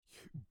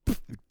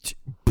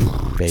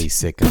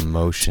basic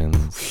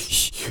emotions.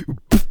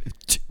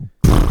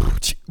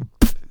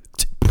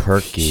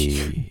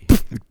 Perky,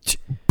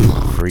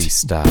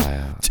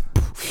 freestyle,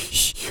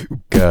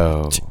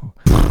 go.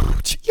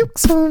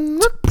 육손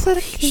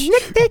목소리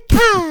늑대칼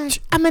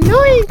I'm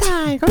annoying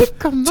guy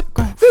거리껏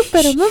먹고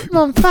루베로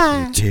몸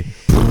파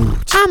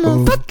I'm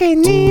a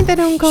fucking need that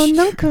don't go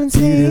no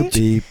concept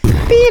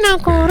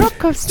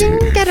피나고로코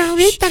싱가로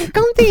일단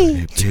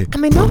꽁디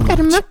I'm a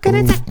노가를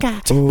먹거나 작가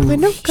I'm a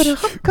노가를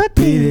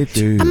헛거디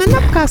I'm a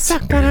노가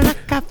싹가를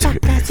락가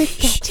빡가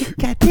지까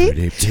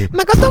지까디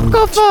마가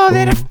도코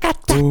포베라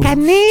까딱가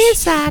니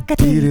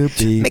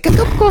사까디 메가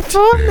도코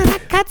포나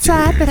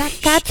라카자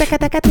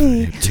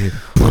라카타카타카디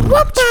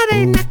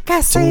Wapare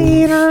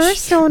nakasira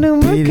sonu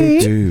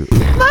muki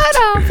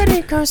Mara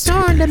feriko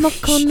sonde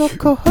moko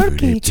noko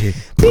horki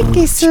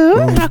Piki su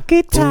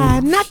rakita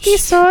naki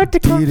sorte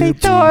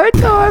konfitor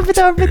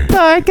Vitor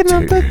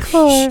gana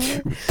bekor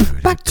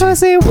Bako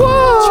se wo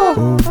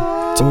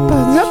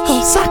Panoko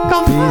saka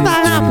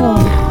fudarabo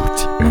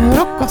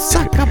Moroko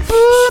saka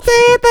pude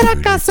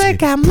Taraka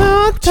seka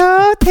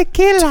moto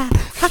tequila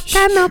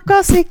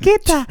Hakanoko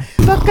sikita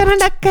Bokana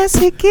naka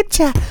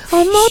sikicha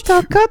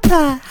Omoto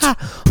kota ha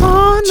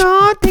Oh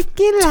no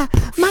tequila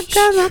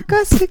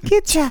Makanaka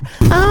sikicha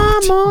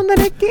Amo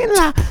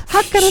tequila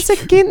Hakana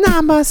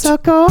sikina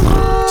masoko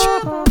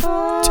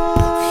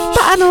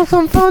Paano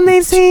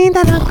funfuni sin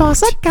Tarako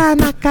saka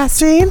naka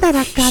sin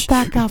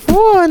Tarakataka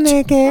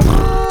funege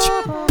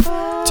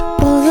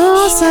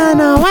Bonosa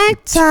no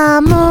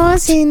waita mo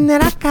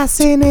Sinaraka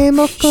sine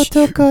moko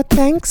toko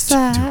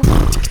tanksa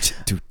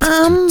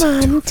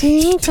Amman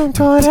ting kong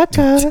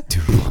koroko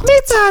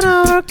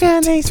Mitano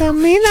organisa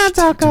mina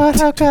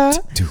tokoroko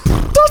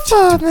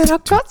Bufo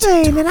meroko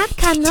te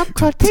Neraka no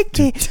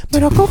kotiki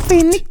Meroko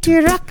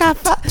finiki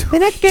rakafa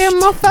Menake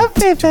mofa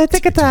fefe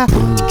tekata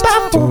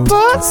Papu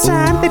bosa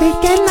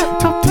Dirike no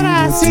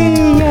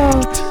comprasio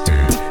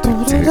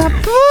Toda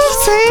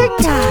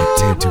puseka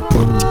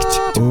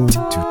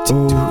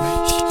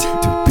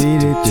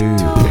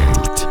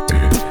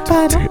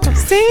Paroko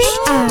si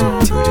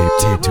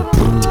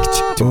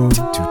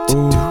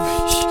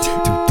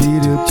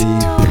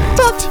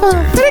Bufo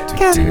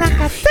frika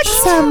naka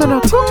teksa mano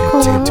koko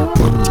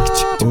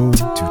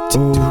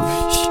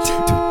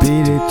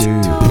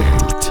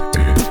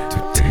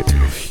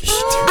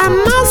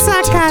Amasa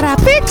cara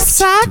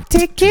pizza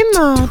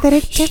tikimo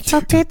Derike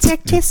foke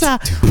tekisa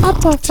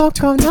Opo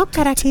foko no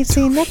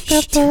karakisi no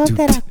kapo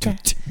teraka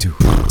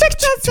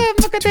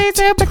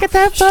Picture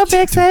bakate fo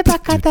bigse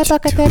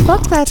bakate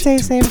bokate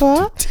se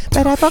bo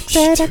Bara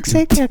bokse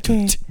rakse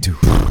kyoke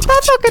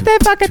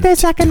Bakate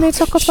sakane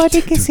soko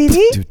podi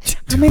kisiri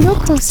Ameno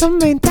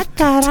konsumen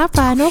takara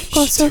pano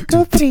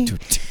kosoko free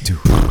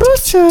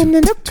Busu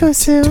no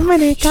kosu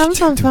mane kam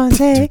fan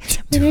fonse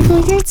Mane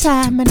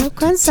kujita mano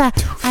konsa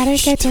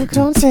Areka to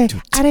konse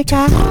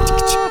areka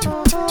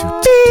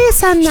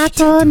Bisa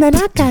nako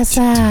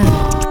nanakasa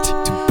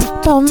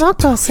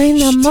Tomoko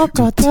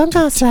sinamoko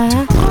tongasa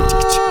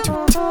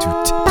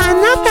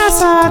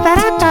Panakasa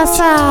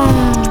darakasa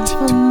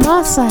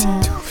Fumosa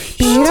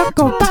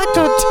Piroko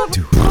bako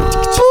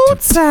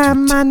Putsa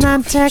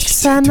manantek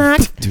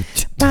sanak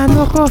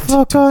Panoko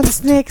fokon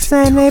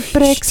sniksene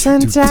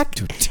priksen jack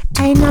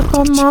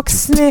Ainako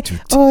moksne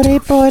ori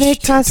pori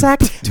kasak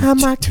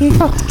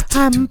Hamakiko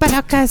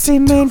hambarakasi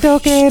mendo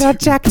kero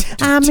jack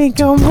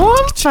Amigo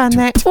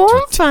umfana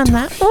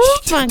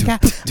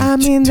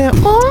I'm in the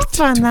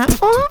umfanga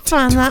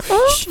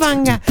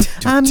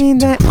I'm in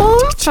the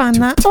umfanga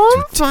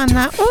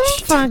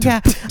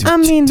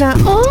I'm in the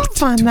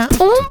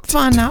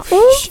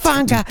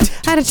umfanga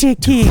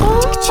Archiki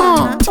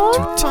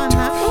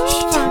umfana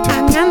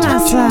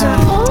Anganasa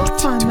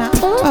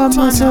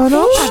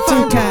Omosoro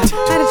Africa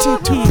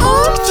Archiki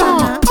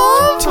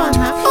umfana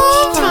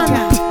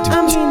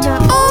I'm in the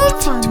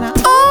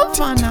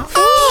umfana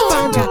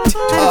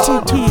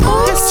Archiki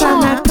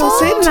Sana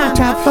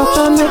kosinaka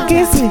fotone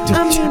kisi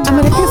I'm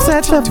gonna kiss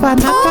at the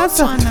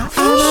fanakaso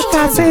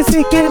Anakase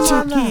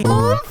sikirchiki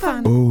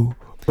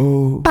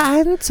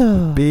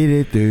Panto Beat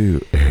it through.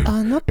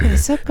 Ono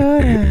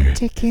pesokoro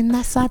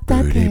Chikina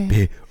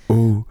satake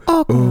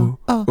Oko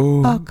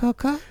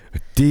Okoko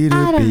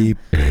Ara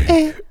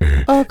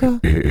Oko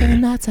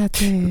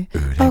Enatate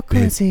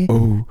Okozi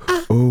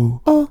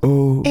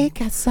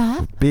Ekasa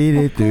Beat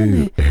it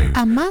through.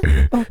 Ama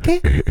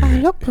Oke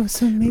Aloko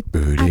sumit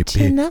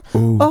Achina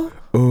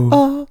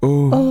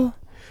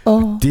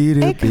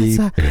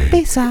Ekasa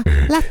Pesa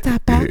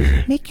Latapa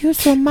Make you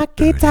so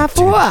makita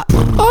fua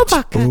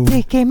Obaka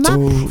teke ma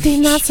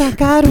Tina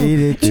sakaru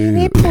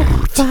Inipo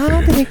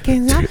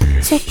Fadrikena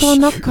Soko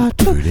no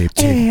kotu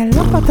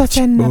Lokoto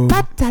sena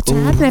patata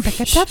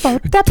Nebeketa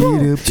potapu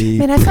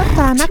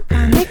Minnesota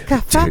naka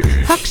nikafa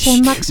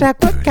Hakshe maksha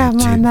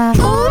kukamana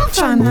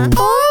Umfana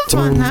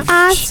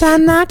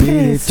Asana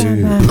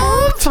krisana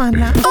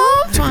Umfana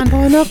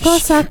Bonoko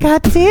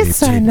sakati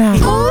sana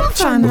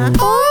Umfana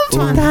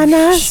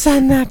Dana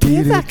sana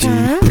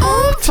kizaka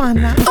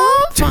Umfana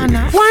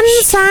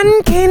One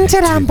sun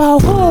kinchirambo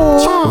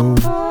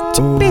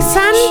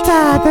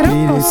Bisanta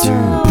terokoso.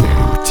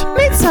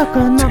 Mitsoko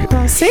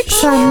noko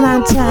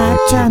siksana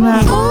chachana.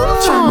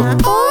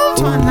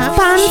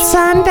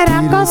 Pansan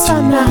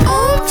terakosana.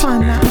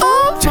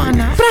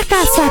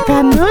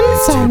 Prakasaka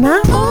nunsana.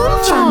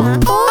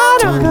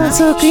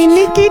 Arokosuki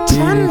niki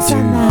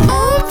chansana.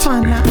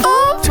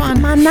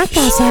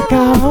 Manakasaka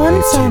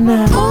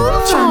onsana.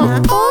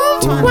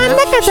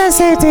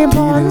 Wanakasasete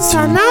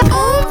bonsana.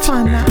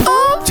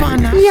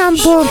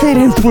 Yambo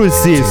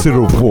Você,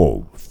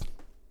 Seropo.